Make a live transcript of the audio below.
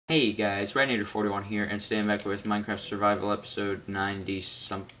Hey guys, Rednator41 here, and today I'm back with Minecraft Survival episode 90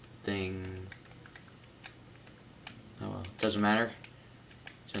 something. Oh well, doesn't matter.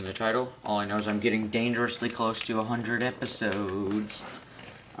 It's in the title. All I know is I'm getting dangerously close to 100 episodes.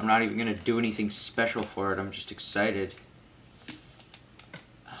 I'm not even gonna do anything special for it, I'm just excited.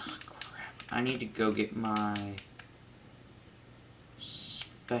 Oh crap. I need to go get my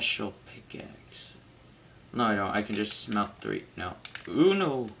special pickaxe. No, I don't. I can just smelt 3. No. Ooh,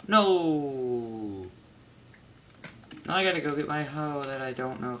 no. No! Now I gotta go get my hoe that I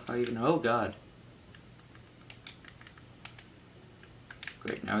don't know if I even... Oh, God.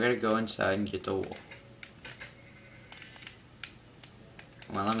 Great, now I gotta go inside and get the wool.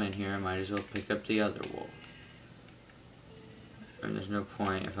 While I'm in here, I might as well pick up the other wool. And there's no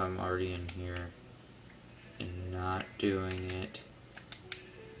point if I'm already in here and not doing it.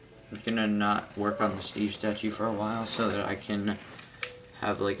 I'm gonna not work on the Steve statue for a while so that I can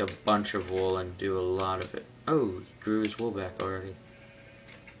have like a bunch of wool and do a lot of it. Oh, he grew his wool back already.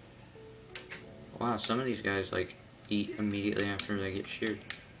 Wow, some of these guys like eat immediately after they get sheared.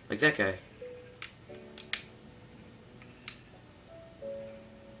 Like that guy.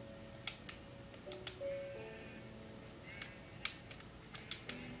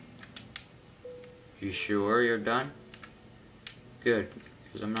 You sure you're done? Good,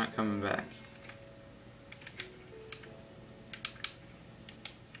 because I'm not coming back.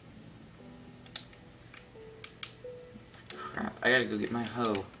 Crap, I gotta go get my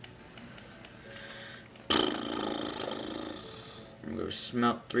hoe. I'm gonna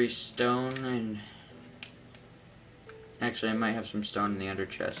smelt 3 stone and... Actually, I might have some stone in the under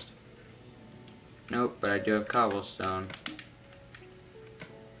chest. Nope, but I do have cobblestone.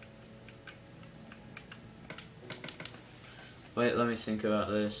 Wait, let me think about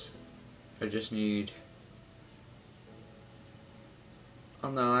this. I just need...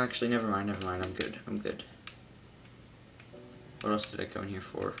 Oh no, actually, never mind, I'm good. What else did I come in here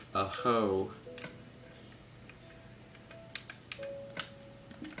for? A hoe.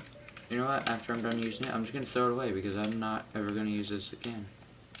 You know what, after I'm done using it, I'm just gonna throw it away because I'm not ever gonna use this again.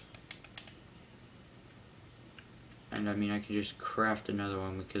 And I mean, I can just craft another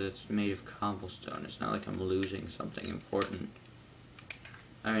one because it's made of cobblestone. It's not like I'm losing something important.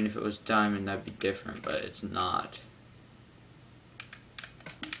 I mean, if it was diamond, that'd be different, but it's not.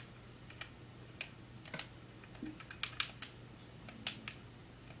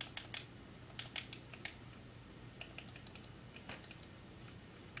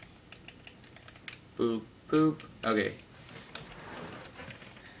 Boop, boop. Okay.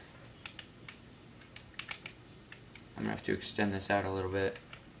 I'm gonna have to extend this out a little bit.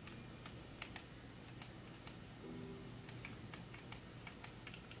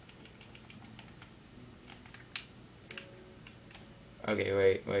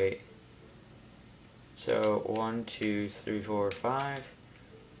 Okay, wait. So 1, 2, 3, 4, 5,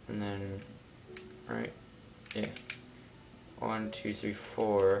 and then, right? Yeah. 1, 2, 3,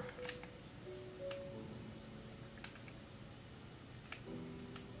 4.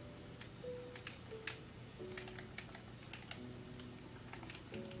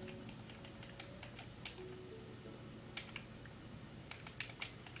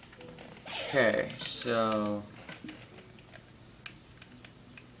 Okay, so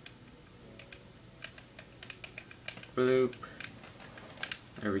bloop.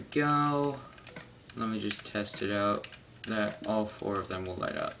 There we go. Let me just test it out that all 4 of them will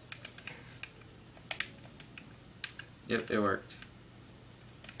light up. Yep, it worked.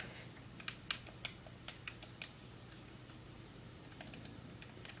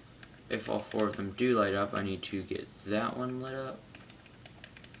 If all 4 of them do light up, I need to get that one lit up.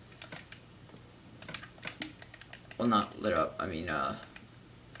 Well, not lit up, I mean,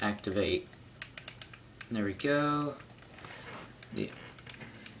 activate. There we go. The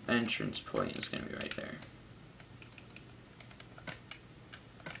entrance point is going to be right there.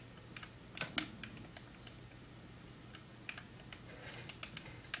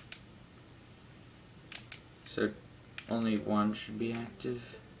 So, only 1 should be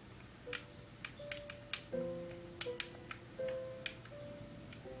active.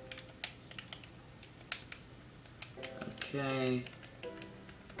 Okay.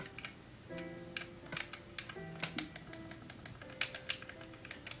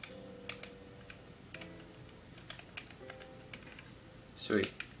 Sweet.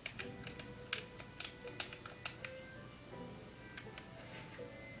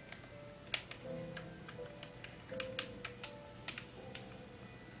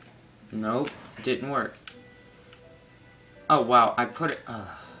 Nope, didn't work. Oh wow, I put it...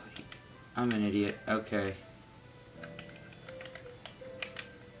 I'm an idiot. Okay.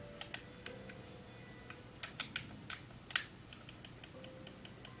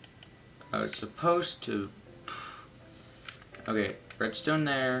 it's supposed to... Okay, redstone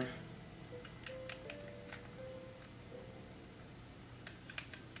there.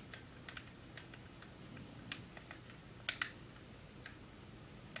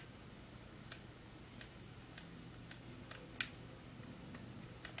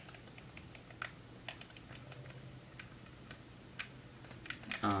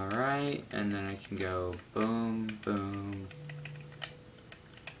 Alright, and then I can go boom, boom,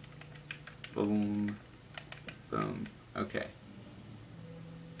 boom, boom. Okay.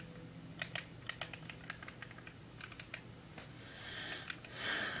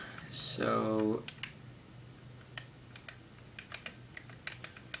 So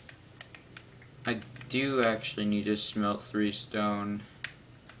I do actually need to smelt 3 stone.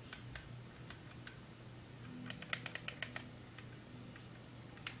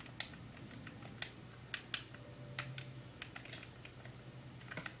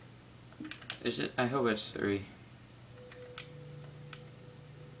 Is it? I hope it's 3.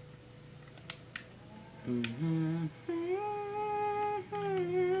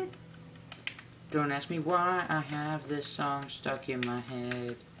 Don't ask me why I have this song stuck in my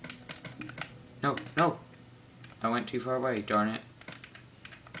head. No, no! I went too far away, darn it.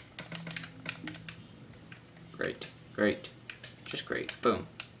 Great, great. Just great. Boom.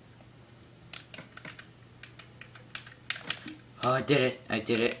 Oh, I did it! I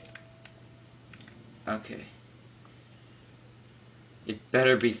did it. Okay. It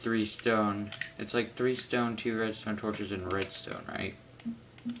better be 3 stone. It's like 3 stone, 2 redstone torches, and redstone, right?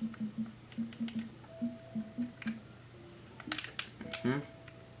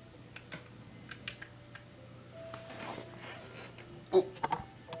 Oh!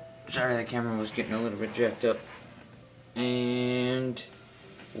 Sorry, that camera was getting a little bit jacked up. And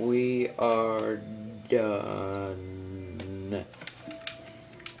we are done.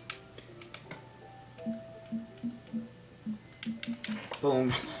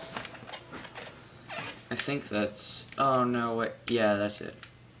 Boom. I think that's... Oh, no, wait. Yeah, that's it.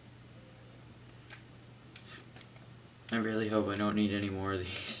 I really hope I don't need any more of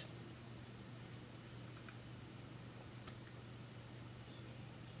these.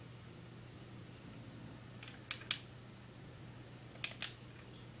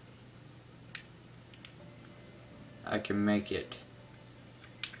 I can make it.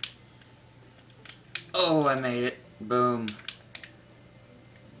 Oh, I made it. Boom.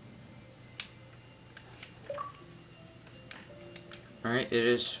 Alright, it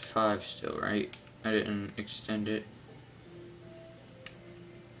is 5 still, right? I didn't extend it.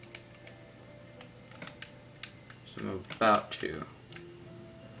 So I'm about to.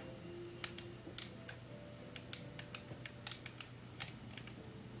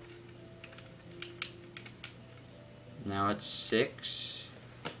 Now it's 6.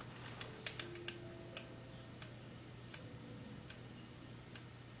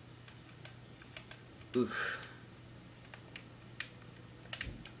 Oof.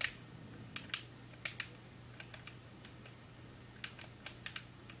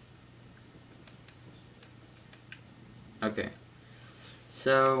 Okay.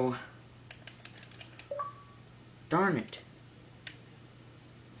 So, darn it.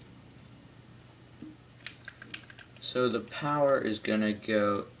 So the power is gonna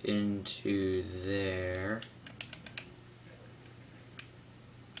go into there.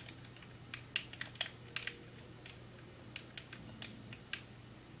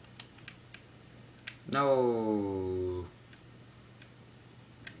 No.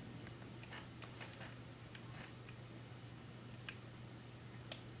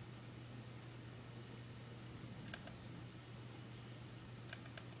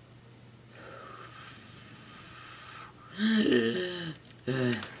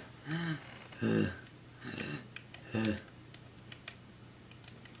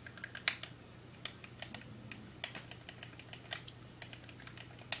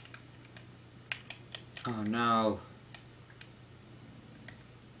 Oh no.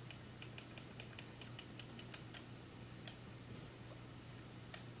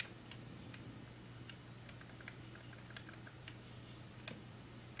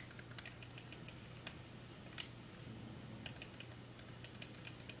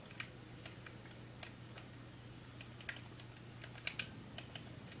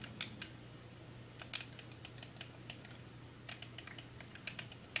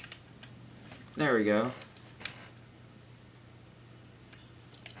 There we go.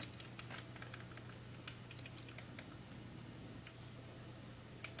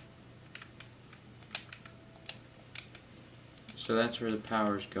 So that's where the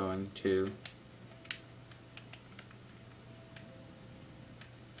power's going to.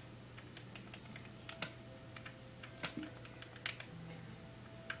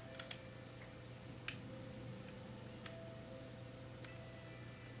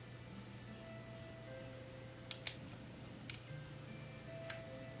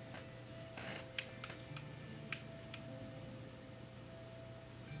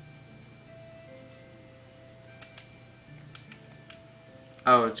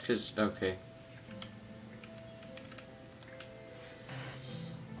 Oh, it's because, okay.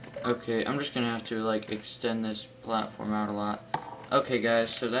 Okay, I'm just gonna have to, like, extend this platform out a lot. Okay, guys,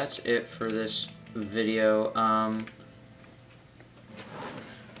 so that's it for this video.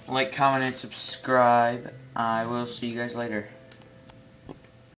 Like, comment, and subscribe. I will see you guys later.